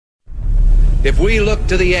if we look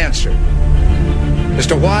to the answer as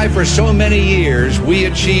to why for so many years we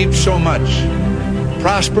achieved so much,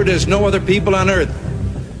 prospered as no other people on earth,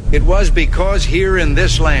 it was because here in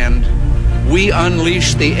this land we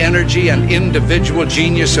unleashed the energy and individual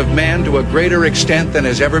genius of man to a greater extent than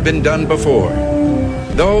has ever been done before.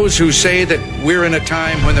 Those who say that we're in a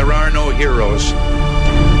time when there are no heroes,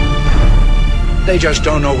 they just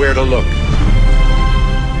don't know where to look.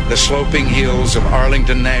 The sloping hills of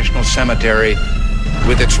Arlington National Cemetery,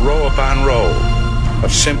 with its row upon row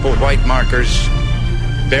of simple white markers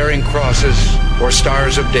bearing crosses or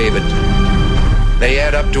stars of David, they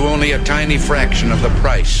add up to only a tiny fraction of the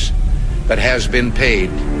price that has been paid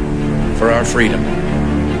for our freedom.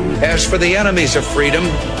 As for the enemies of freedom,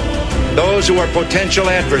 those who are potential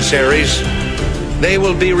adversaries, they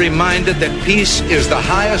will be reminded that peace is the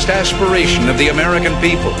highest aspiration of the American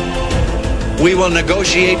people. We will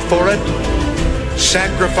negotiate for it,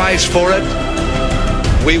 sacrifice for it.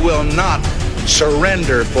 We will not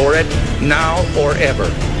surrender for it now or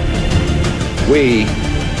ever. We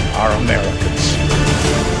are Americans.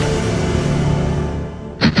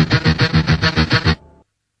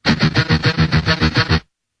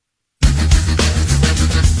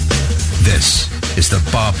 This is the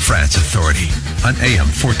Bob Frantz Authority on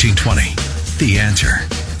AM 1420. The Answer.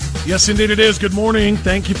 Yes, indeed it is. Good morning.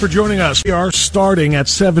 Thank you for joining us. We are starting at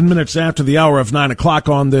 7 minutes after the hour of 9 o'clock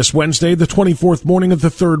on this Wednesday, the 24th morning of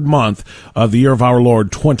the third month of the year of our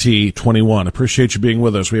Lord 2021. Appreciate you being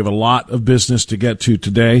with us. We have a lot of business to get to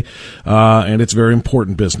today, and it's very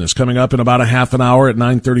important business. Coming up in about a half an hour at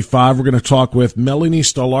 9:35, we're going to talk with Melanie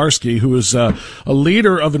Stolarski, who is a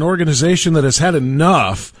leader of an organization that has had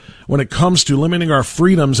enough when it comes to limiting our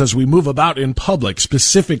freedoms as we move about in public,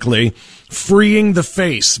 specifically freeing the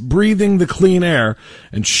face, breathing the clean air,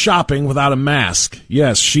 and shopping without a mask.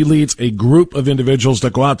 Yes, she leads a group of individuals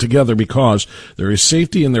that go out together because there is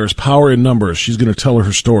safety and there is power in numbers. She's going to tell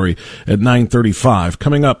her story at 9:35.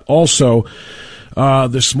 Coming up also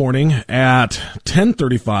this morning at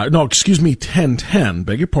 10:10,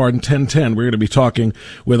 beg your pardon, 10:10, we're going to be talking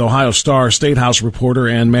with Ohio Star State House reporter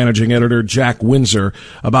and managing editor Jack Windsor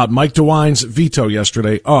about Mike DeWine's veto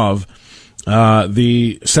yesterday of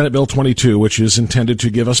the Senate Bill 22, which is intended to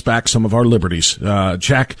give us back some of our liberties.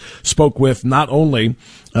 Jack spoke with not only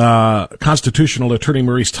constitutional attorney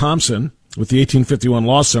Maurice Thompson with the 1851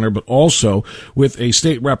 Law Center, but also with a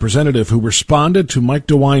state representative who responded to Mike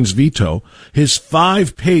DeWine's veto, his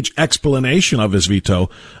 5-page explanation of his veto,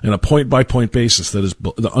 in a point-by-point basis that is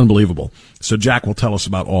unbelievable. So Jack will tell us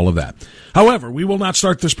about all of that. However, we will not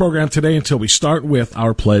start this program today until we start with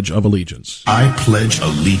our Pledge of Allegiance. I pledge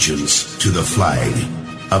allegiance to the flag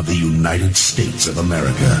of the United States of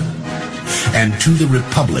America and to the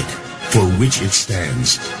republic for which it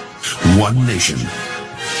stands, one nation,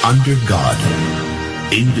 under God,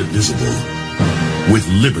 indivisible, with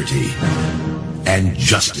liberty and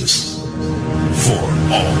justice for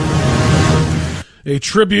all. A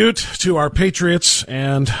tribute to our patriots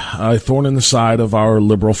and a thorn in the side of our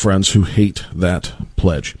liberal friends who hate that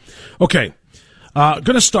pledge. Okay, going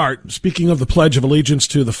to start, speaking of the Pledge of Allegiance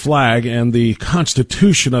to the flag and the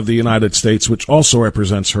Constitution of the United States, which also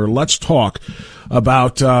represents her, let's talk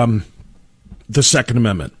about the Second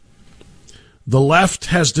Amendment. The left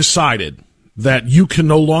has decided that you can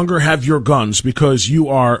no longer have your guns because you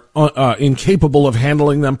are incapable of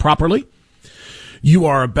handling them properly. You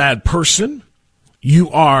are a bad person.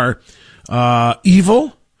 You are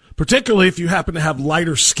evil, particularly if you happen to have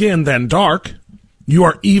lighter skin than dark. You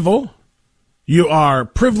are evil. You are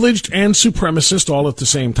privileged and supremacist all at the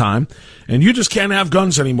same time, and you just can't have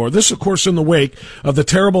guns anymore. This, of course, in the wake of the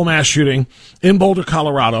terrible mass shooting in Boulder,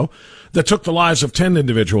 Colorado, that took the lives of 10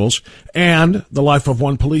 individuals and the life of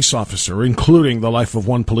one police officer, including the life of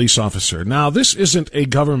one police officer. Now, this isn't a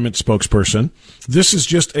government spokesperson. This is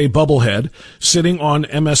just a bubblehead sitting on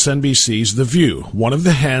MSNBC's The View, one of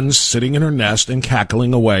the hens sitting in her nest and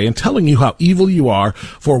cackling away and telling you how evil you are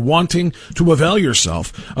for wanting to avail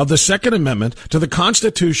yourself of the Second Amendment to the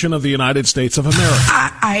Constitution of the United States of America.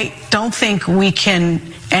 I don't think we can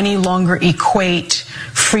any longer equate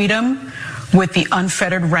freedom with the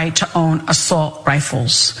unfettered right to own assault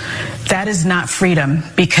rifles. That is not freedom,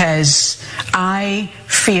 because I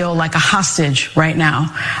feel like a hostage right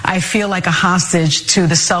now. I feel like a hostage to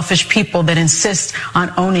the selfish people that insist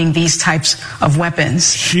on owning these types of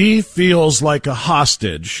weapons. She feels like a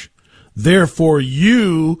hostage. Therefore,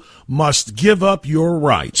 you must give up your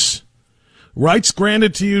rights. Rights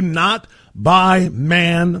granted to you not by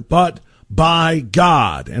man, but by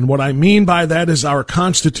God. And what I mean by that is our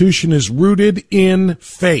Constitution is rooted in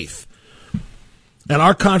faith. And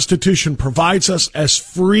our Constitution provides us as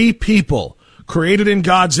free people created in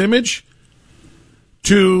God's image,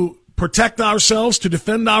 to protect ourselves, to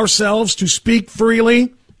defend ourselves, to speak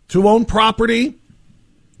freely, to own property,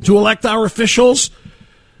 to elect our officials,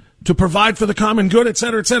 to provide for the common good, et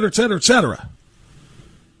cetera, et cetera, et cetera, et cetera.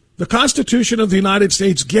 The Constitution of the United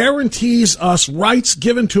States guarantees us rights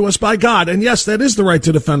given to us by God. And yes, that is the right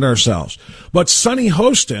to defend ourselves. But Sunny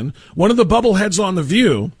Hostin, one of the bubbleheads on The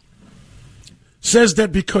View, says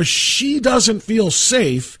that because she doesn't feel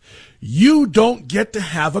safe, you don't get to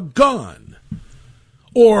have a gun.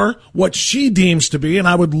 Or what she deems to be, and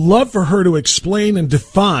I would love for her to explain and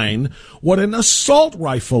define what an assault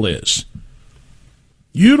rifle is.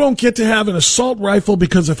 You don't get to have an assault rifle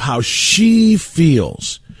because of how she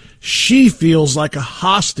feels. She feels like a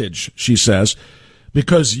hostage, she says,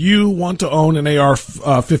 because you want to own an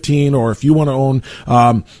AR-15, or if you want to own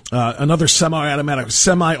another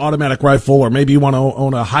semi-automatic rifle, or maybe you want to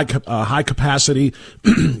own a high-capacity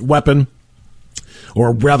weapon,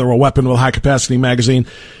 or rather a weapon with a high-capacity magazine.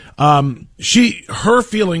 Her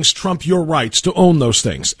feelings trump your rights to own those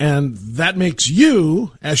things. And that makes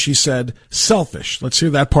you, as she said, selfish. Let's hear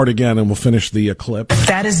that part again, and we'll finish the clip.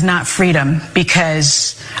 That is not freedom,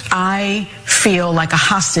 because I feel like a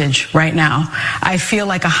hostage right now. I feel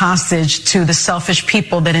like a hostage to the selfish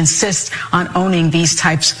people that insist on owning these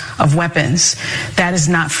types of weapons. That is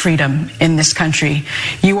not freedom in this country.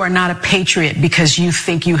 You are not a patriot because you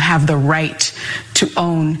think you have the right to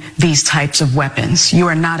own these types of weapons. You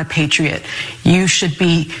are not a patriot. You should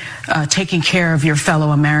be taking care of your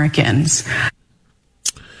fellow Americans.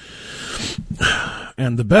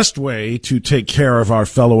 And the best way to take care of our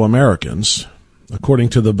fellow Americans, according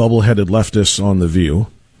to the bubble-headed leftists on The View,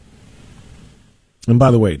 and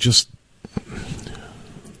by the way, just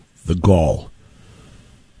the gall,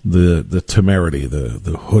 the temerity, the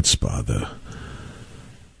chutzpah,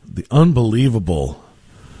 the unbelievable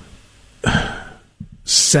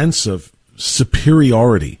sense of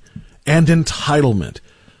superiority and entitlement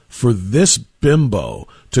for this bimbo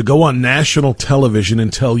to go on national television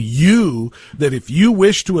and tell you that if you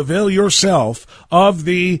wish to avail yourself of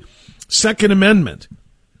the Second Amendment,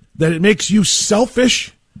 that it makes you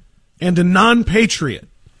selfish and a non-patriot,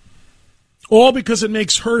 all because it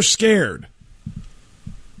makes her scared.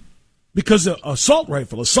 Because assault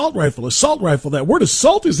rifle, that word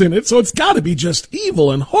assault is in it, so it's got to be just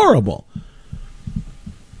evil and horrible.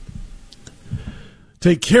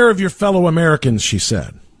 Take care of your fellow Americans, she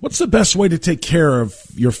said. What's the best way to take care of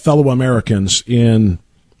your fellow Americans in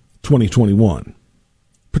 2021?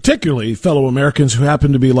 Particularly fellow Americans who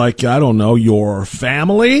happen to be like, I don't know, your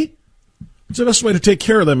family? What's the best way to take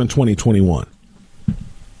care of them in 2021?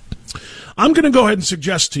 I'm going to go ahead and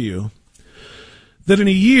suggest to you that in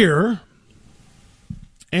a year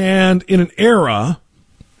and in an era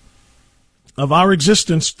of our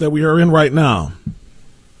existence that we are in right now,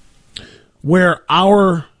 where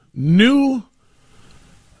our new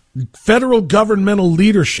federal governmental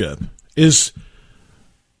leadership is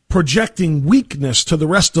projecting weakness to the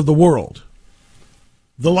rest of the world,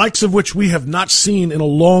 the likes of which we have not seen in a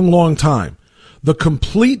long, long time, the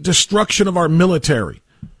complete destruction of our military,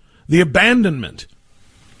 the abandonment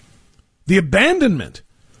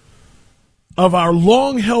of our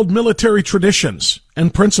long-held military traditions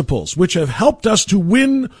and principles, which have helped us to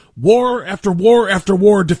win war after war after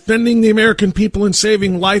war, defending the American people and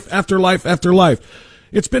saving life after life after life.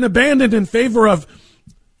 It's been abandoned in favor of,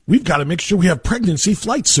 we've got to make sure we have pregnancy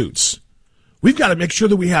flight suits. We've got to make sure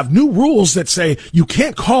that we have new rules that say you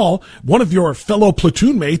can't call one of your fellow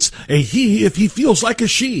platoon mates a he if he feels like a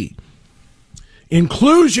she.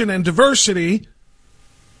 Inclusion and diversity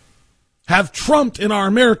have trumped in our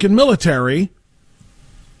American military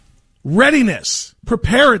readiness,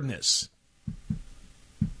 preparedness.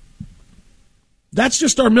 That's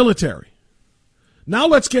just our military. Now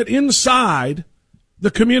let's get inside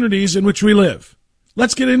the communities in which we live.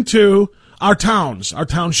 Let's get into our towns, our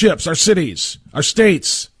townships, our cities, our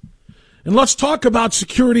states. And let's talk about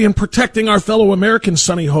security and protecting our fellow Americans,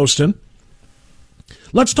 Sunny Hostin.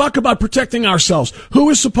 Let's talk about protecting ourselves. Who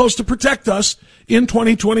is supposed to protect us in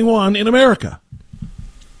 2021 in America?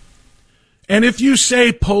 And if you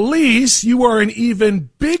say police, you are an even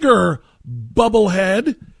bigger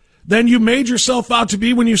bubblehead than you made yourself out to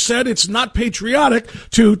be when you said it's not patriotic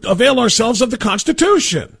to avail ourselves of the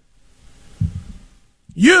Constitution.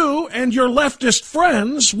 You and your leftist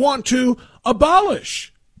friends want to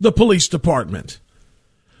abolish the police department.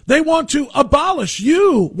 They want to abolish,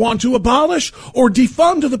 you want to abolish or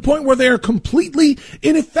defund to the point where they are completely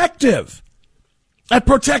ineffective at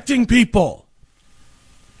protecting people.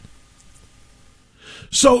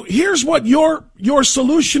 So here's what your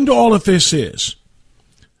solution to all of this is.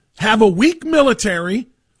 have a weak military,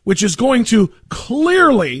 which is going to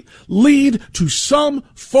clearly lead to some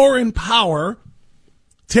foreign power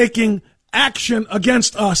taking action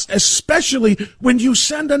against us, especially when you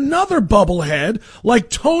send another bubblehead like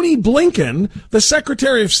Tony Blinken, the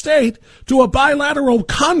Secretary of State, to a bilateral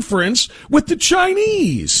conference with the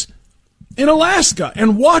Chinese in Alaska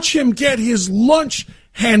and watch him get his lunch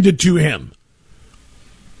handed to him.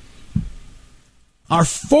 Our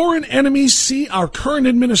foreign enemies see our current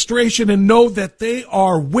administration and know that they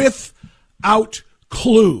are without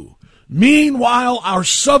clue. Meanwhile, our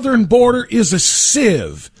southern border is a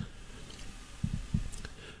sieve.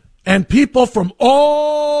 And people from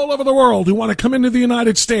all over the world who want to come into the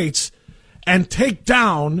United States and take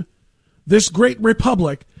down this great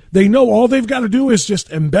republic, they know all they've got to do is just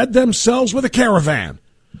embed themselves with a caravan.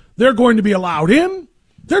 They're going to be allowed in.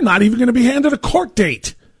 They're not even going to be handed a court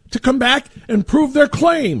date to come back and prove their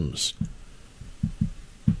claims.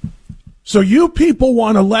 So you people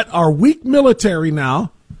want to let our weak military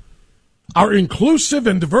now, our inclusive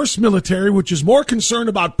and diverse military, which is more concerned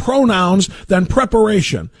about pronouns than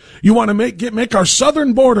preparation. You want to make our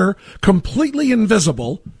southern border completely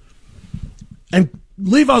invisible and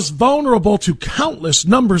leave us vulnerable to countless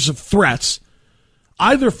numbers of threats,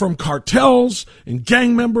 either from cartels and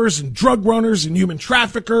gang members and drug runners and human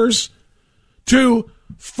traffickers to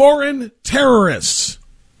foreign terrorists.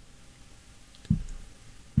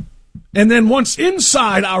 And then once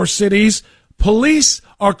inside our cities, police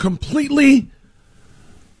are completely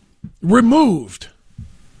removed,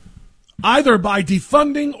 either by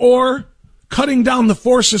defunding or cutting down the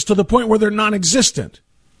forces to the point where they're non-existent.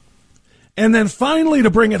 And then finally,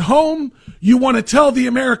 to bring it home, you want to tell the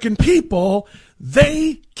American people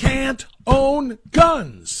they can't own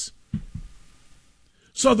guns.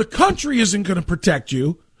 So the country isn't going to protect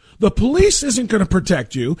you, the police isn't going to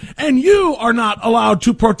protect you, and you are not allowed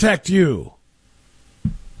to protect you.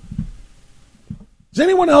 Does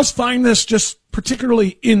anyone else find this just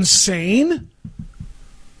particularly insane?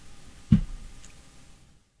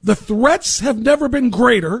 The threats have never been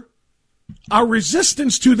greater. Our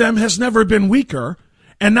resistance to them has never been weaker.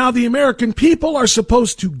 And now the American people are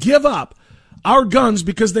supposed to give up our guns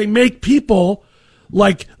because they make people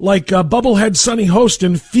like Bubblehead Sonny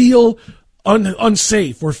Hostin feel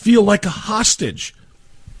unsafe or feel like a hostage.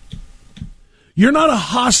 You're not a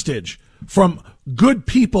hostage from good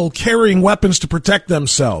people carrying weapons to protect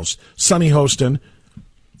themselves, Sonny Hostin.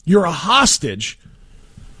 You're a hostage,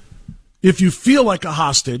 if you feel like a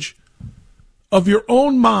hostage, of your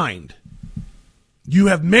own mind. You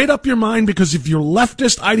have made up your mind because of your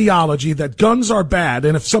leftist ideology that guns are bad,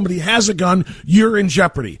 and if somebody has a gun, you're in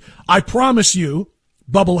jeopardy. I promise you,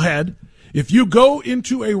 Bubblehead, if you go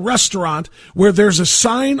into a restaurant where there's a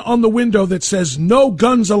sign on the window that says no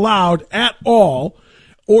guns allowed at all,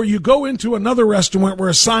 or you go into another restaurant where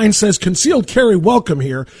a sign says concealed carry welcome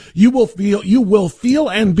here, you will feel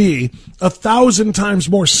and be 1,000 times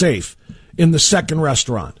more safe in the second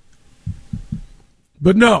restaurant.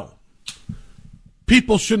 But no,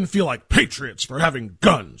 people shouldn't feel like patriots for having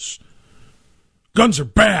guns. Guns are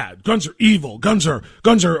bad. Guns are evil. Guns are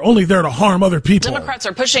only there to harm other people. Democrats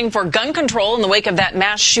are pushing for gun control in the wake of that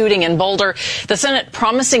mass shooting in Boulder. The Senate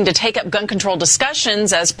promising to take up gun control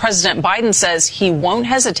discussions as President Biden says he won't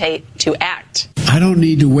hesitate to act. I don't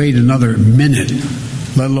need to wait another minute,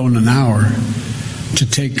 let alone an hour, to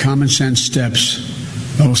take common sense steps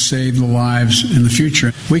that will save the lives in the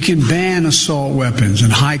future. We can ban assault weapons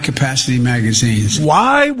and high-capacity magazines.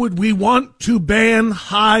 Why would we want to ban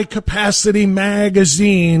high-capacity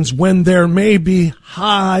magazines when there may be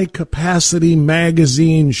high-capacity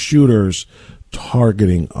magazine shooters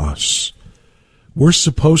targeting us? We're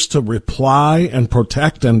supposed to reply and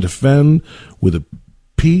protect and defend with a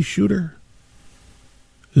pea shooter?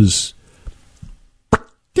 Is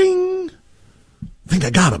ding? I think I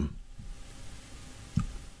got him.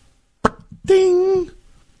 Ding!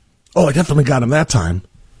 Oh, I definitely got him that time.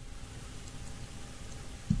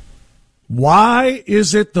 Why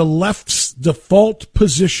is it the left's default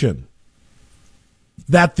position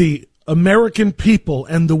that the American people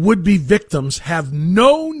and the would-be victims have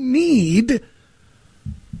no need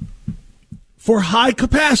for high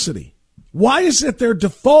capacity? Why is it their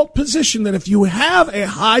default position that if you have a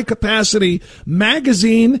high-capacity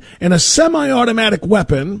magazine and a semi-automatic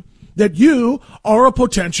weapon, that you are a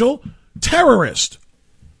potential terrorist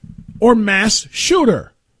or mass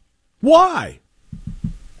shooter? Why?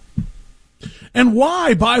 And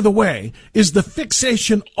why, by the way, is the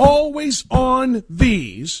fixation always on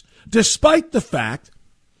these, despite the fact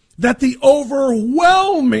that the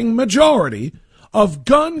overwhelming majority of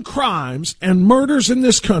gun crimes and murders in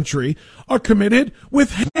this country are committed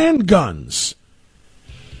with handguns.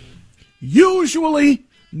 Usually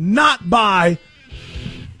not by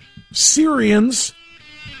Syrians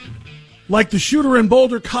like the shooter in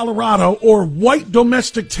Boulder, Colorado, or white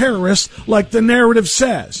domestic terrorists like the narrative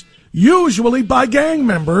says. Usually by gang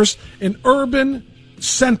members in urban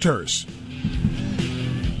centers,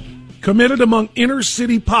 committed among inner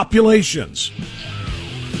city populations.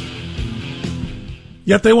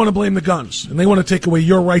 Yet they want to blame the guns, and they want to take away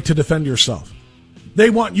your right to defend yourself. They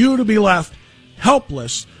want you to be left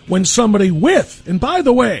helpless when somebody with, and by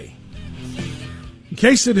the way, in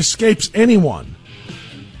case it escapes anyone,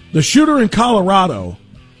 the shooter in Colorado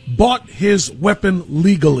bought his weapon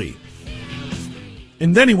legally.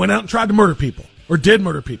 And then he went out and tried to murder people, or did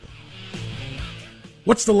murder people.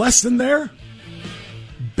 What's the lesson there?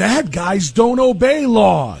 Bad guys don't obey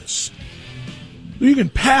laws. You can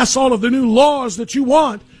pass all of the new laws that you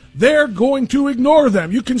want. They're going to ignore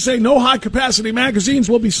them. You can say no high-capacity magazines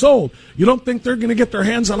will be sold. You don't think they're going to get their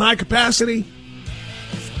hands on high capacity?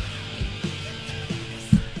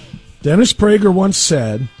 Dennis Prager once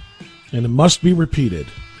said, and it must be repeated,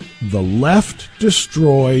 the left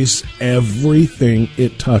destroys everything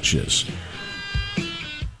it touches,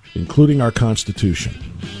 including our Constitution.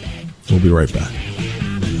 We'll be right back.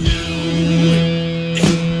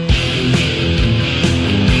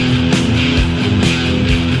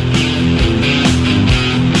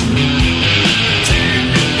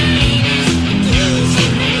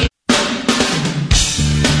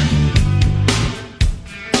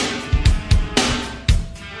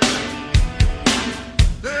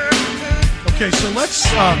 Okay, so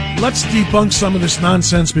let's debunk some of this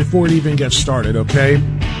nonsense before it even gets started, okay?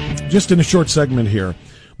 Just in a short segment here.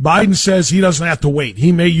 Biden says he doesn't have to wait.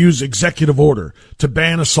 He may use executive order to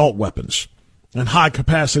ban assault weapons and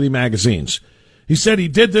high-capacity magazines. He said he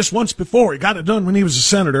did this once before. He got it done when he was a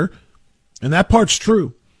senator, and that part's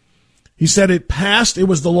true. He said it passed, it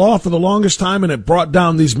was the law for the longest time, and it brought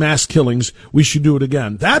down these mass killings. We should do it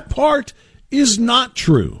again. That part is not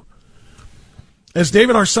true. As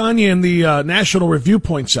David Arsania in the National Review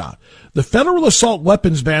points out, the federal assault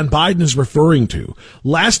weapons ban Biden is referring to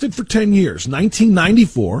lasted for 10 years,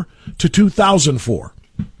 1994 to 2004,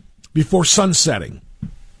 before sunsetting.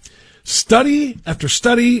 Study after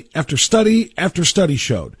study after study after study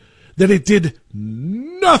showed that it did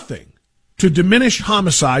nothing to diminish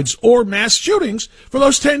homicides or mass shootings for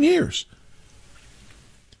those 10 years.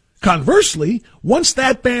 Conversely, once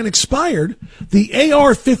that ban expired, the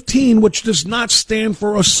AR-15, which does not stand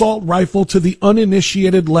for assault rifle to the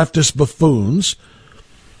uninitiated leftist buffoons,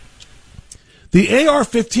 the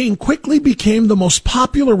AR-15 quickly became the most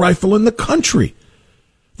popular rifle in the country.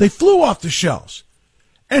 They flew off the shelves.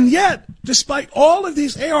 And yet, despite all of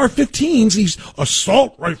these AR-15s, these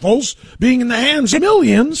assault rifles being in the hands of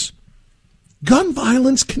millions, gun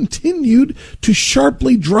violence continued to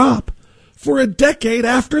sharply drop for a decade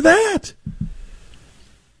after that.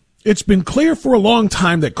 It's been clear for a long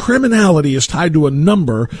time that criminality is tied to a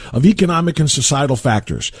number of economic and societal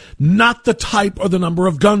factors, not the type or the number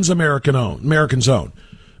of guns Americans own.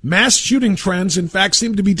 Mass shooting trends, in fact,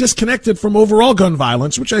 seem to be disconnected from overall gun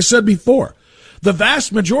violence, which I said before. The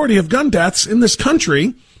vast majority of gun deaths in this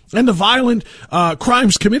country and the violent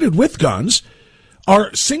crimes committed with guns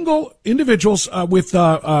are single individuals with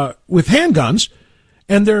handguns,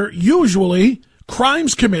 and they're usually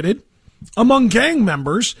crimes committed among gang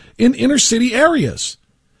members in inner city areas.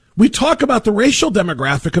 We talk about the racial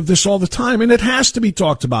demographic of this all the time, and it has to be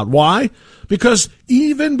talked about. Why? Because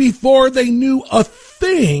even before they knew a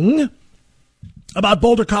thing about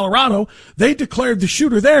Boulder, Colorado, they declared the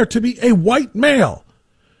shooter there to be a white male.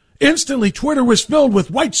 Instantly, Twitter was filled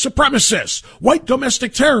with white supremacists, white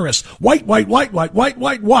domestic terrorists, white.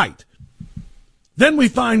 Then we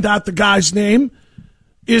find out the guy's name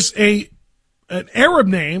is an Arab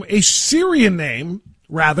name, a Syrian name,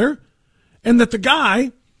 rather, and that the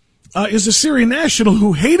guy is a Syrian national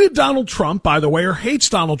who hated Donald Trump, by the way, or hates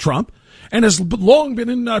Donald Trump, and has long been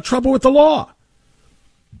in trouble with the law,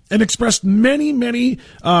 and expressed many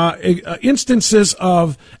instances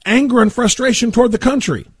of anger and frustration toward the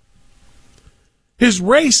country. His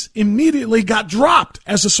race immediately got dropped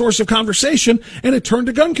as a source of conversation, and it turned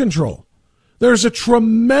to gun control. There's a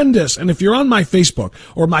tremendous, and if you're on my Facebook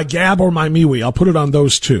or my Gab or my MeWe, I'll put it on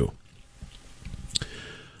those too.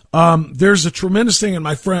 There's a tremendous thing, and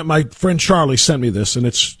my friend Charlie sent me this, and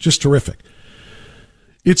it's just terrific.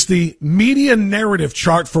 It's the media narrative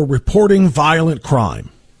chart for reporting violent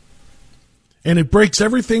crime. And it breaks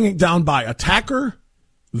everything down by attacker,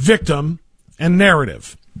 victim, and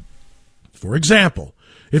narrative. For example,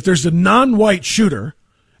 If there's a non-white shooter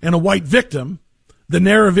and a white victim, the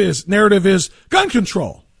narrative is gun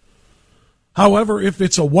control. However, if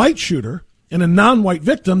it's a white shooter and a non-white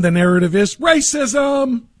victim, the narrative is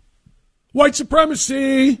racism, white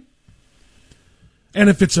supremacy. And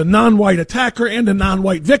if it's a non-white attacker and a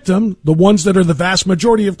non-white victim, the ones that are the vast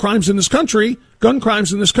majority of crimes in this country, gun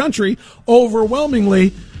crimes in this country,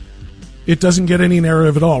 overwhelmingly, it doesn't get any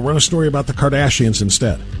narrative at all. Run a story about the Kardashians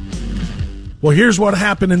instead. Well, here's what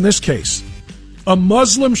happened in this case. A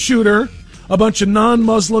Muslim shooter, a bunch of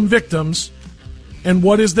non-Muslim victims, and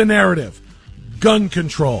what is the narrative? Gun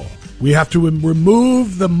control. We have to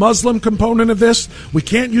remove the Muslim component of this. We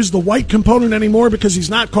can't use the white component anymore because he's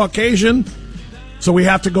not Caucasian. So we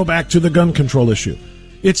have to go back to the gun control issue.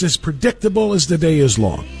 It's as predictable as the day is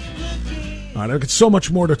long. All right, I've got so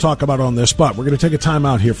much more to talk about on this, but we're going to take a time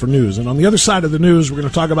out here for news. And on the other side of the news, we're going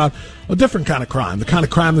to talk about a different kind of crime, the kind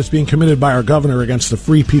of crime that's being committed by our governor against the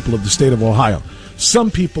free people of the state of Ohio.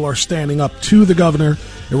 Some people are standing up to the governor,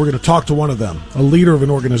 and we're going to talk to one of them, a leader of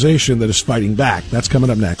an organization that is fighting back. That's coming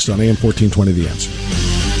up next on AM 1420 The Answer.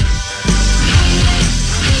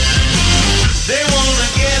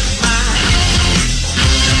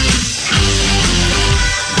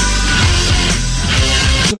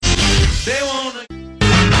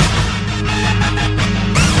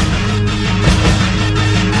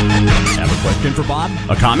 For Bob?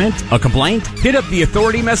 A comment? A complaint? Hit up the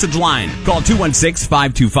Authority message line. Call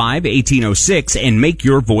 216-525-1806 and make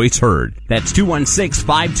your voice heard. That's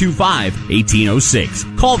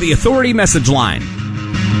 216-525-1806. Call the Authority message line.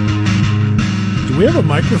 Do we have a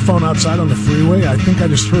microphone outside on the freeway? I think I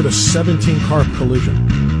just heard a 17-car collision.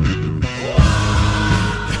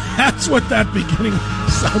 That's what that beginning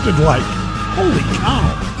sounded like. Holy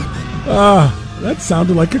cow. That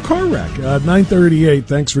sounded like a car wreck. 9:38.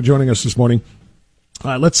 Thanks for joining us this morning.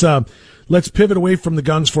 Let's pivot away from the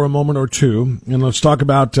guns for a moment or two, and let's talk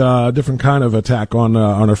about a different kind of attack on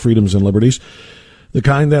our freedoms and liberties, the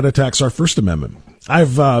kind that attacks our First Amendment.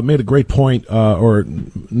 I've made a great point, or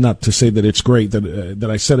not to say that it's great, that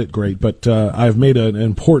I said it great, but I've made an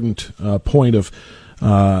important point of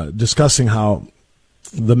discussing how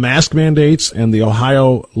the mask mandates and the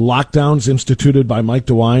Ohio lockdowns instituted by Mike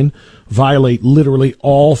DeWine violate literally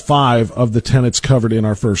all 5 of the tenets covered in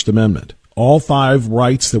our First Amendment. All 5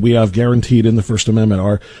 rights that we have guaranteed in the First Amendment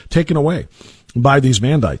are taken away by these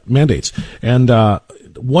mandates. And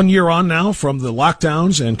 1 year on now from the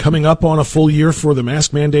lockdowns and coming up on a full year for the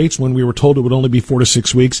mask mandates, when we were told it would only be 4 to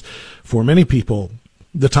 6 weeks, for many people,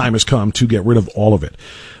 the time has come to get rid of all of it.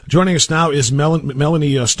 Joining us now is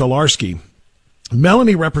Melanie Stolarski.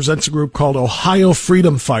 Melanie represents a group called Ohio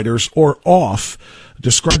Freedom Fighters, or OFF,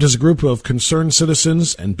 described as a group of concerned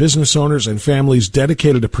citizens and business owners and families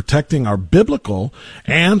dedicated to protecting our biblical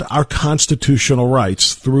and our constitutional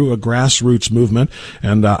rights through a grassroots movement.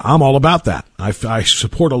 And I'm all about that. I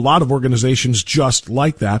support a lot of organizations just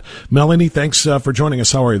like that. Melanie, thanks for joining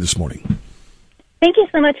us. How are you this morning? Thank you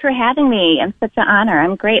so much for having me. It's such an honor.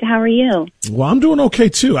 I'm great. How are you? Well, I'm doing okay,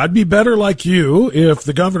 too. I'd be better like you if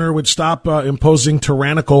the governor would stop imposing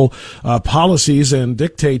tyrannical policies and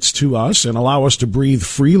dictates to us and allow us to breathe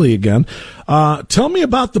freely again. Tell me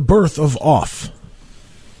about the birth of OFF.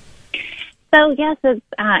 So, yes,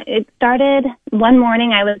 it started one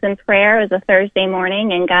morning. I was in prayer. It was a Thursday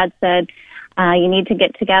morning, and God said, you need to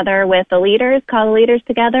get together with the leaders, call the leaders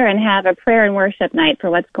together, and have a prayer and worship night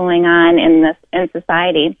for what's going on in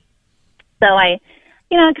society. So I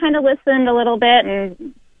kind of listened a little bit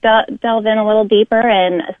and delved in a little deeper.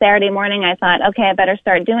 And Saturday morning, I thought, okay, I better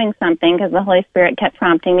start doing something because the Holy Spirit kept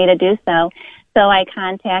prompting me to do so. So I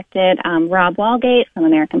contacted Rob Walgate from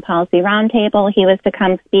American Policy Roundtable. He was to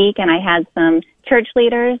come speak, and I had some church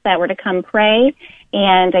leaders that were to come pray.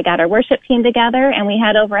 And I got our worship team together, and we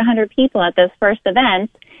had over 100 people at this first event.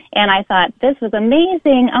 And I thought, this was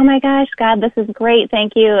amazing. Oh, my gosh, God, this is great.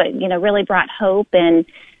 Thank you. It, really brought hope and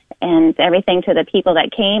everything to the people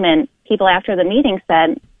that came. And people after the meeting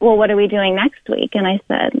said, well, what are we doing next week? And I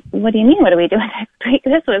said, what do you mean, what are we doing next week?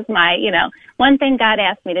 This was my, one thing God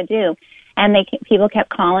asked me to do. And people kept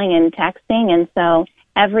calling and texting. And so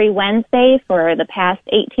every Wednesday for the past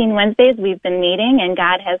 18 Wednesdays, we've been meeting, and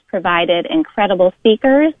God has provided incredible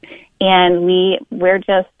speakers, and we're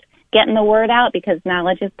just getting the word out because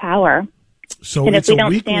knowledge is power. So and if we don't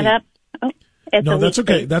weekly... stand up, no, that's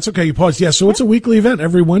okay. That's okay. You pause. Yeah, so it's a weekly event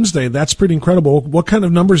every Wednesday. That's pretty incredible. What kind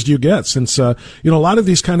of numbers do you get? Since a lot of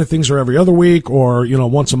these kind of things are every other week or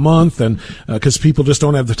once a month, and because people just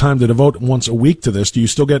don't have the time to devote once a week to this, do you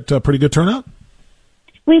still get pretty good turnout?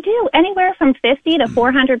 We do, anywhere from 50 to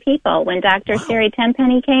 400 people. When Dr. Sherry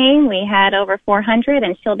Tenpenny came, we had over 400,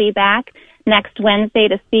 and she'll be back next Wednesday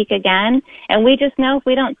to speak again. And we just know if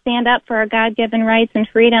we don't stand up for our God-given rights and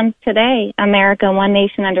freedoms today, America, one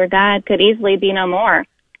nation under God, could easily be no more.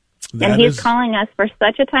 And he's calling us for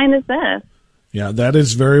such a time as this. Yeah, that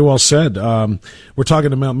is very well said. We're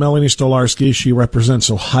talking about Melanie Stolarski. She represents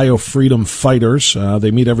Ohio Freedom Fighters.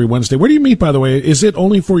 They meet every Wednesday. Where do you meet, by the way? Is it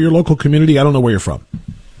only for your local community? I don't know where you're from.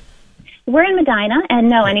 We're in Medina, and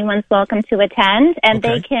no, anyone's welcome to attend. And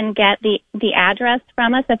They can get the address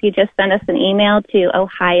from us if you just send us an email to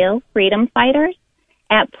Ohio Freedom Fighters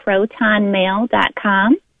at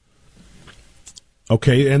protonmail.com.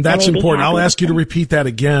 Okay, and that's important. I'll ask you to repeat that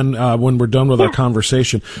again when we're done with our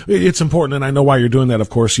conversation. It's important, and I know why you're doing that, of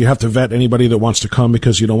course. You have to vet anybody that wants to come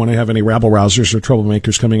because you don't want to have any rabble-rousers or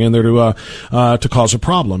troublemakers coming in there to cause a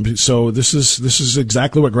problem. So this is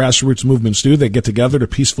exactly what grassroots movements do. They get together to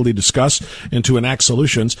peacefully discuss and to enact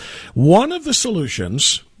solutions. One of the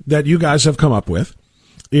solutions that you guys have come up with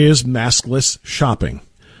is maskless shopping.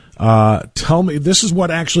 Tell me, this is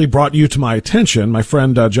what actually brought you to my attention. My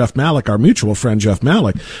friend Jeff Malik, our mutual friend Jeff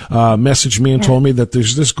Malik, messaged me and told me that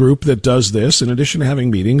there's this group that does this. In addition to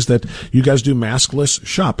having meetings, that you guys do maskless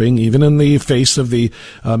shopping, even in the face of the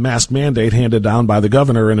mask mandate handed down by the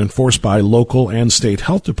governor and enforced by local and state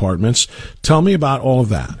health departments. Tell me about all of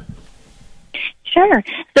that. Sure.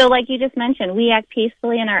 So like you just mentioned, we act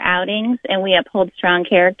peacefully in our outings, and we uphold strong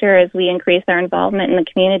character as we increase our involvement in the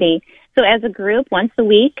community. So as a group, once a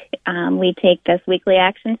week, we take this weekly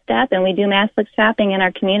action step, and we do maskless shopping in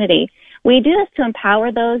our community. We do this to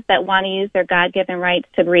empower those that want to use their God-given rights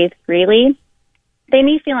to breathe freely. They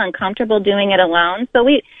may feel uncomfortable doing it alone, so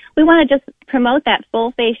we want to just promote that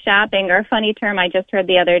full-face shopping, or a funny term I just heard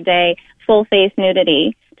the other day, full-face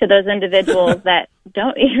nudity, to those individuals that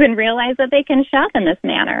don't even realize that they can shop in this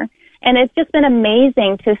manner. And it's just been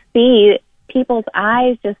amazing to see people's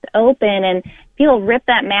eyes just open and people rip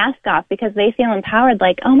that mask off because they feel empowered,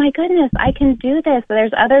 like, oh my goodness, I can do this.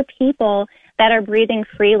 There's other people that are breathing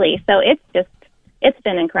freely. So it's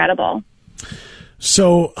been incredible.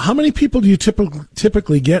 So how many people do you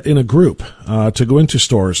typically get in a group to go into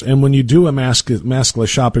stores? And when you do a maskless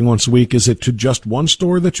shopping once a week, is it to just one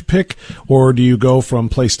store that you pick, or do you go from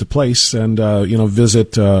place to place and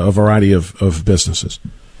visit a variety of businesses?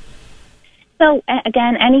 So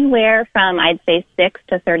again, anywhere from, I'd say, 6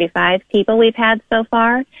 to 35 people we've had so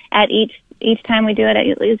far at each time we do it at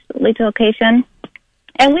each location.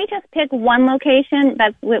 And we just pick one location.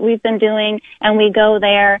 That's what we've been doing, and we go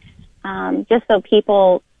there just so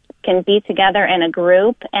people can be together in a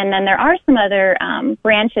group. And then there are some other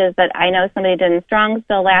branches that I know somebody did in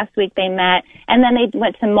Strongsville last week. They met, and then they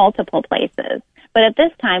went to multiple places. But at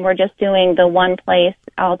this time, we're just doing the one place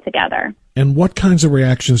all together. And what kinds of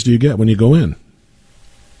reactions do you get when you go in?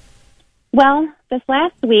 Well, this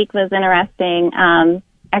last week was interesting.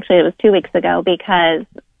 Actually, it was 2 weeks ago, because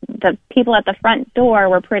the people at the front door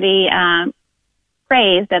were pretty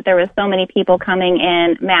praised that there was so many people coming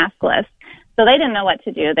in maskless. So they didn't know what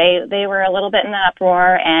to do. They were a little bit in an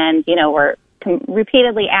uproar, and were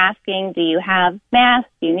repeatedly asking, "Do you have masks?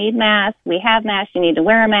 Do you need masks? We have masks. You need to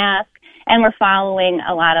wear a mask." And we're following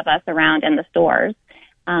a lot of us around in the stores.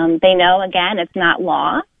 They know, again, it's not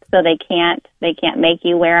law, so they can't make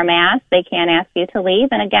you wear a mask. They can't ask you to leave.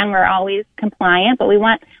 And again, we're always compliant, but we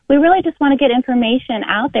really just want to get information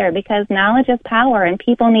out there, because knowledge is power, and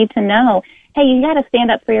people need to know, hey, you got to stand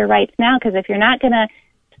up for your rights now, because if you're not going to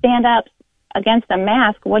stand up against a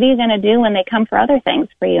mask, what are you going to do when they come for other things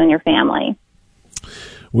for you and your family?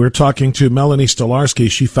 We're talking to Melanie Stolarski.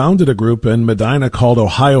 She founded a group in Medina called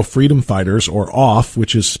Ohio Freedom Fighters, or OFF,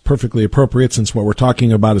 which is perfectly appropriate since what we're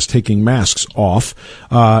talking about is taking masks off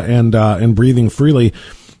and breathing freely.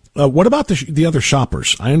 What about the other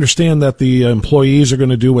shoppers? I understand that the employees are going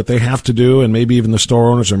to do what they have to do, and maybe even the store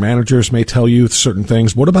owners or managers may tell you certain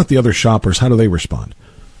things. What about the other shoppers? How do they respond?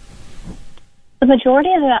 The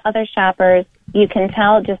majority of the other shoppers, you can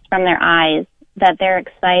tell just from their eyes that they're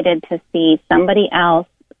excited to see somebody else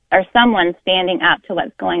or someone standing up to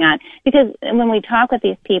what's going on. Because when we talk with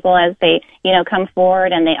these people as they, come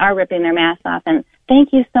forward and they are ripping their masks off, and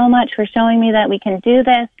thank you so much for showing me that we can do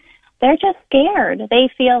this, they're just scared. They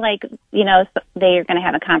feel like, they're going to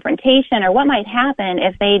have a confrontation, or what might happen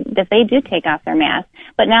if they do take off their mask.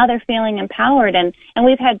 But now they're feeling empowered, and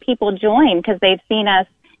we've had people join because they've seen us,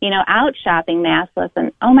 out shopping maskless,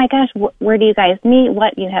 and, oh my gosh, where do you guys meet?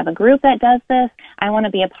 You have a group that does this? I want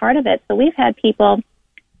to be a part of it. So we've had people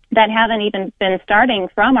that haven't even been starting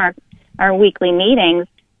from our weekly meetings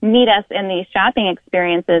meet us in these shopping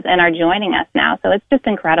experiences and are joining us now. So it's just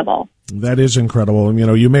incredible. That is incredible. And,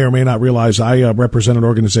 you may or may not realize I represent an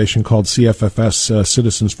organization called CFFS,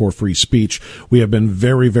 Citizens for Free Speech. We have been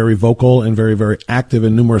very, very vocal and very, very active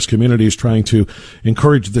in numerous communities trying to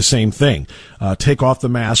encourage the same thing. Take off the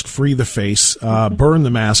mask, free the face, burn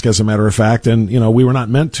the mask, as a matter of fact. And, we were not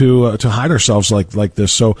meant to hide ourselves like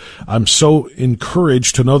this. So I'm so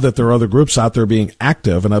encouraged to know that there are other groups out there being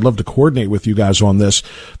active, and I'd love to coordinate with you guys on this.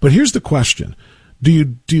 But here's the question.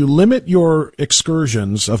 Do you limit your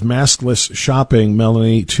excursions of maskless shopping,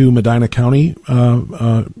 Melanie, to Medina County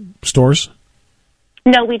stores?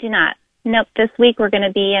 No, we do not. Nope. This week we're going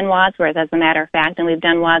to be in Wadsworth, as a matter of fact, and we've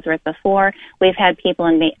done Wadsworth before. We've had people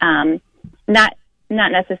not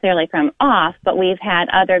necessarily from off, but we've had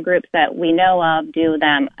other groups that we know of do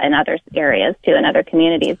them in other areas too, in other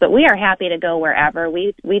communities. But we are happy to go wherever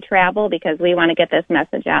we travel because we want to get this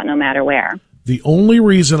message out no matter where. The only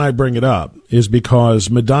reason I bring it up is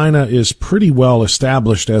because Medina is pretty well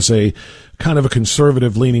established as a kind of a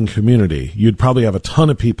conservative-leaning community. You'd probably have a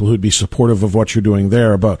ton of people who'd be supportive of what you're doing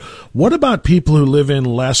there. But what about people who live in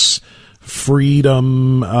less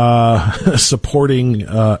freedom supporting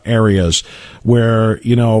areas where,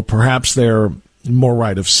 perhaps they're more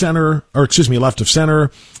left of center?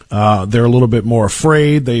 They're a little bit more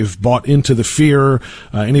afraid. They've bought into the fear.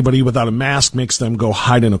 Anybody without a mask makes them go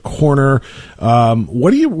hide in a corner.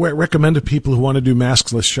 What do you recommend to people who want to do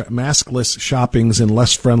maskless shoppings in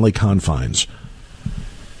less friendly confines?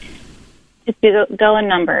 Just go in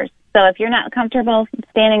numbers. So if you're not comfortable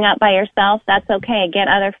standing up by yourself, that's okay. Get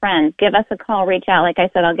other friends. Give us a call. Reach out. Like I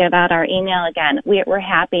said, I'll give out our email again. We're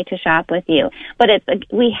happy to shop with you. But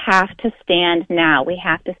we have to stand now. We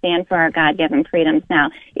have to stand for our God-given freedoms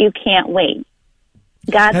now. You can't wait.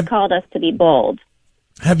 God's called us to be bold.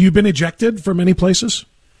 Have you been ejected from any places?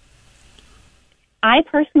 I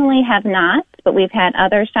personally have not, but we've had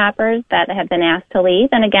other shoppers that have been asked to leave.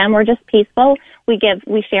 And again, we're just peaceful. We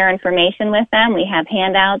share information with them. We have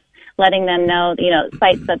handouts letting them know,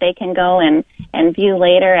 sites that they can go and view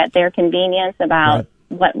later at their convenience about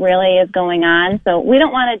what really is going on. So we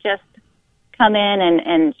don't want to just come in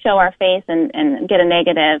and show our face and get a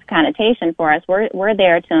negative connotation for us. We're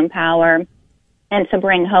there to empower and to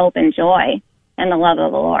bring hope and joy and the love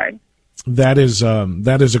of the Lord. That is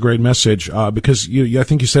a great message because I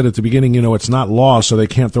think you said at the beginning, it's not law, so they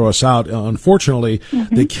can't throw us out. Unfortunately,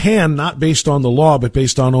 they can, not based on the law, but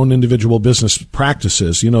based on own individual business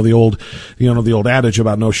practices. The old adage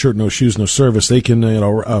about no shirt, no shoes, no service. They can,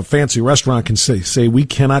 a fancy restaurant can say we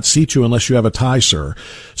cannot seat you unless you have a tie, sir.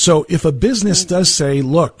 So if a business does say,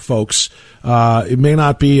 look, folks, it may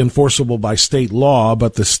not be enforceable by state law,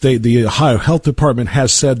 but the Ohio Health Department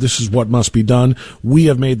has said this is what must be done. We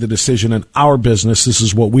have made the decision in our business. This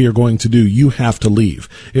is what we are going to do. You have to leave.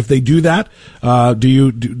 If they do that, do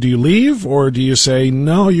you leave, or do you say,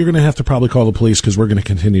 no, you're going to have to probably call the police because we're going to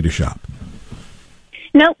continue to shop?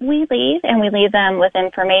 No, we leave, and we leave them with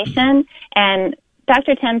information. And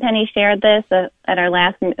Dr. Tenpenny shared this at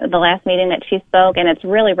the last meeting that she spoke, and it's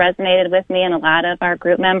really resonated with me and a lot of our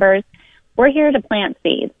group members. We're here to plant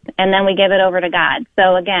seeds, and then we give it over to God.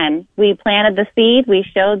 So again, we planted the seed, we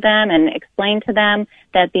showed them and explained to them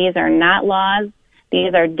that these are not laws,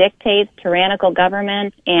 these are dictates, tyrannical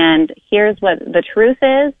government, and here's what the truth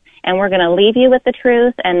is, and we're going to leave you with the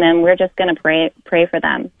truth, and then we're just going to pray for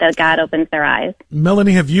them, that God opens their eyes.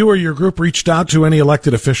 Melanie, have you or your group reached out to any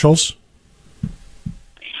elected officials?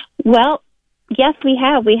 Well, yes, we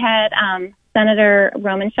have. We had Senator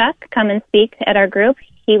Romanchuk come and speak at our group.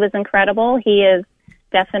 He was incredible. He is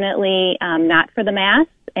definitely not for the mass,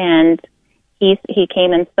 and he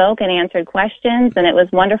came and spoke and answered questions, and it was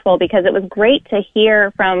wonderful because it was great to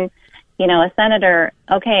hear from, a senator,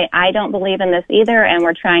 okay, I don't believe in this either, and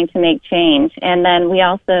we're trying to make change. And then we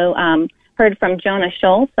also heard from Jonah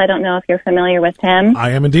Schultz. I don't know if you're familiar with him.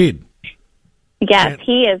 I am indeed. Yes,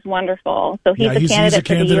 he is wonderful. So he's a candidate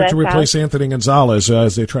for the U.S. to replace House. Anthony Gonzalez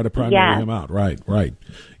as they try to primary him out. Right.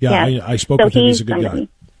 Yeah, yes. I spoke with him. He's a good guy.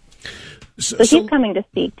 So he's coming to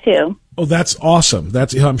speak, too. Oh, that's awesome.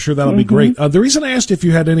 I'm sure that'll be great. The reason I asked if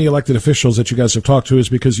you had any elected officials that you guys have talked to is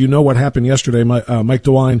because you know what happened yesterday. Mike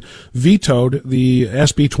DeWine vetoed the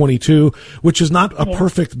SB 22, which is not a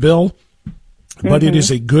perfect bill. But it is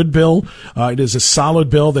a good bill. It is a solid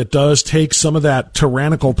bill that does take some of that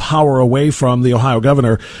tyrannical power away from the Ohio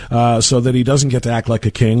governor so that he doesn't get to act like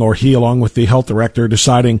a king, or he, along with the health director,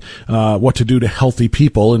 deciding what to do to healthy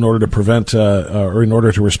people in order to prevent or in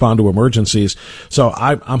order to respond to emergencies. So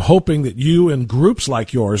I'm hoping that you and groups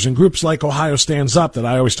like yours and groups like Ohio Stands Up that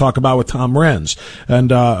I always talk about with Tom Renz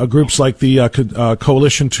and groups like the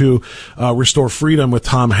Coalition to Restore Freedom with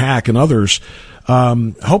Tom Hack and others,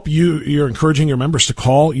 hope you're encouraging your members to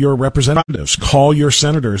call your representatives, call your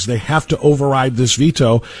senators. They have to override this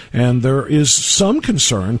veto, and there is some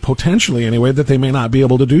concern, potentially anyway, that they may not be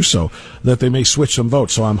able to do so, that they may switch some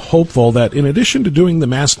votes. So I'm hopeful that in addition to doing the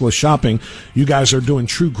maskless shopping, you guys are doing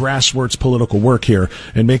true grassroots political work here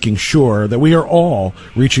and making sure that we are all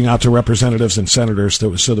reaching out to representatives and senators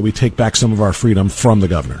so that we take back some of our freedom from the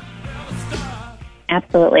governor.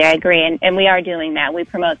 Absolutely, I agree, and we are doing that. We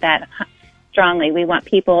promote that strongly. We want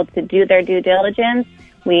people to do their due diligence.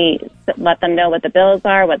 We let them know what the bills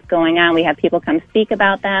are, what's going on. We have people come speak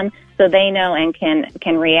about them so they know and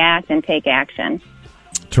can react and take action.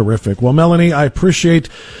 Terrific. Well, Melanie, I appreciate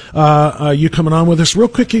you coming on with us. Real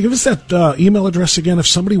quick, can you give us that email address again? If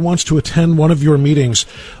somebody wants to attend one of your meetings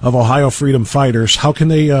of Ohio Freedom Fighters, how can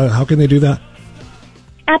they do that?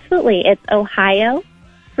 Absolutely. It's Ohio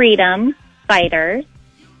Freedom Fighters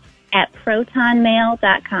at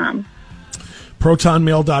protonmail.com.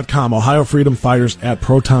 ProtonMail.com, Ohio Freedom Fighters at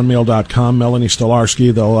ProtonMail.com. Melanie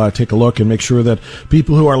Stolarski, they'll take a look and make sure that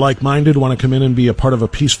people who are like-minded, want to come in and be a part of a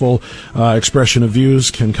peaceful expression of views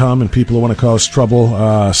can come, and people who want to cause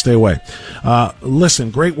trouble, stay away. Listen,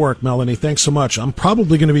 great work, Melanie. Thanks so much. I'm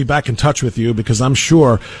probably going to be back in touch with you because I'm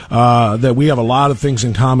sure that we have a lot of things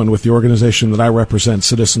in common with the organization that I represent,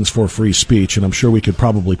 Citizens for Free Speech, and I'm sure we could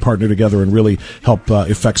probably partner together and really help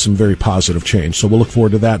effect some very positive change. So we'll look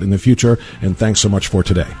forward to that in the future, and thanks so much for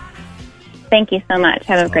today. Thank you so much.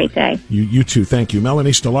 Have a great day. You too. Thank you.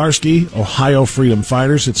 Melanie Stolarski, Ohio Freedom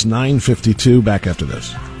Fighters. It's 9:52. Back after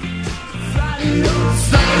this.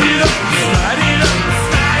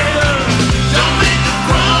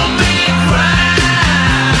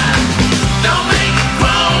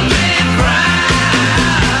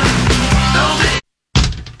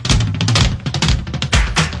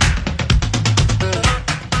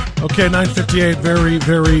 Okay, 9:58, very,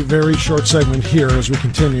 very, very short segment here as we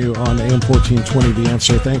continue on AM 1420, The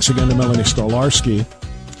Answer. Thanks again to Melanie Stolarski.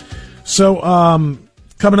 So,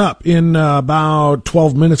 coming up in about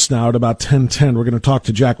 12 minutes now at about 10:10, we're going to talk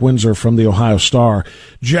to Jack Windsor from the Ohio Star.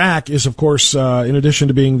 Jack is, of course, in addition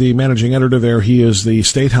to being the managing editor there, he is the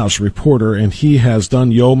State House reporter, and he has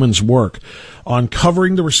done yeoman's work on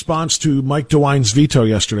covering the response to Mike DeWine's veto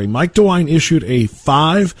yesterday. Mike DeWine issued a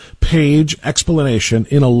 5-page explanation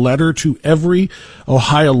in a letter to every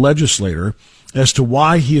Ohio legislator as to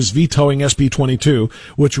why he is vetoing SB 22,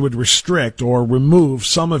 which would restrict or remove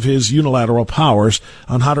some of his unilateral powers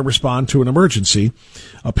on how to respond to an emergency,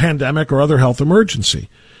 a pandemic or other health emergency.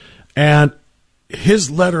 And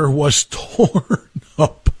his letter was torn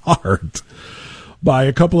apart by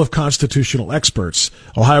a couple of constitutional experts,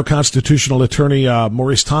 Ohio constitutional attorney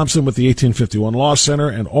Maurice Thompson with the 1851 Law Center,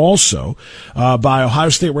 and also by Ohio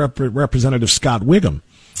State Representative Scott Wiggum,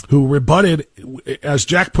 who rebutted, as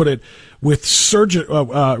Jack put it,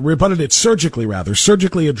 rebutted it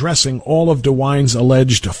surgically addressing all of DeWine's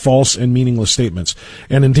alleged false and meaningless statements.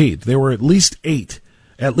 And indeed, there were at least eight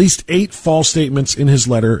false statements in his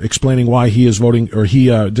letter explaining why he is voting, or he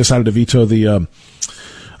decided to veto the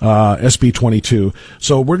SB 22.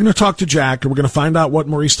 So we're going to talk to Jack, and we're going to find out what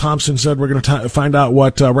Maurice Thompson said. We're going to find out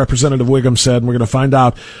what Representative Wiggum said, and we're going to find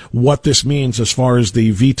out what this means as far as the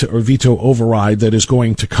veto override that is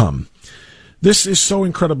going to come. This is so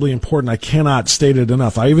incredibly important. I cannot state it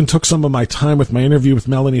enough. I even took some of my time with my interview with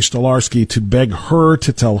Melanie Stolarski to beg her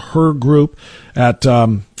to tell her group at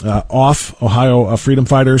Ohio Freedom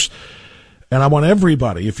Fighters. And I want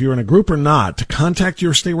everybody, if you're in a group or not, to contact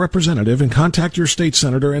your state representative and contact your state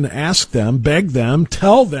senator and ask them, beg them,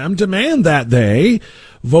 tell them, demand that they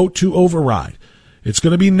vote to override. It's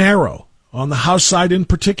going to be narrow. On the House side in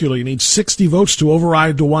particular, you need 60 votes to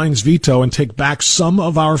override DeWine's veto and take back some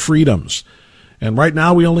of our freedoms. And right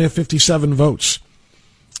now we only have 57 votes.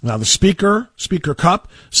 Now, the Speaker Cupp,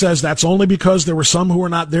 says that's only because there were some who were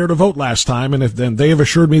not there to vote last time, and then they have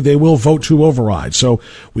assured me they will vote to override. So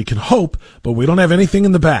we can hope, but we don't have anything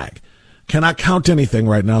in the bag. Cannot count anything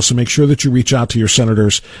right now, so make sure that you reach out to your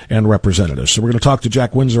senators and representatives. So we're going to talk to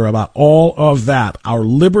Jack Windsor about all of that. Our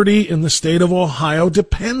liberty in the state of Ohio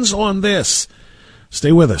depends on this.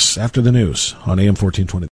 Stay with us after the news on AM 1420.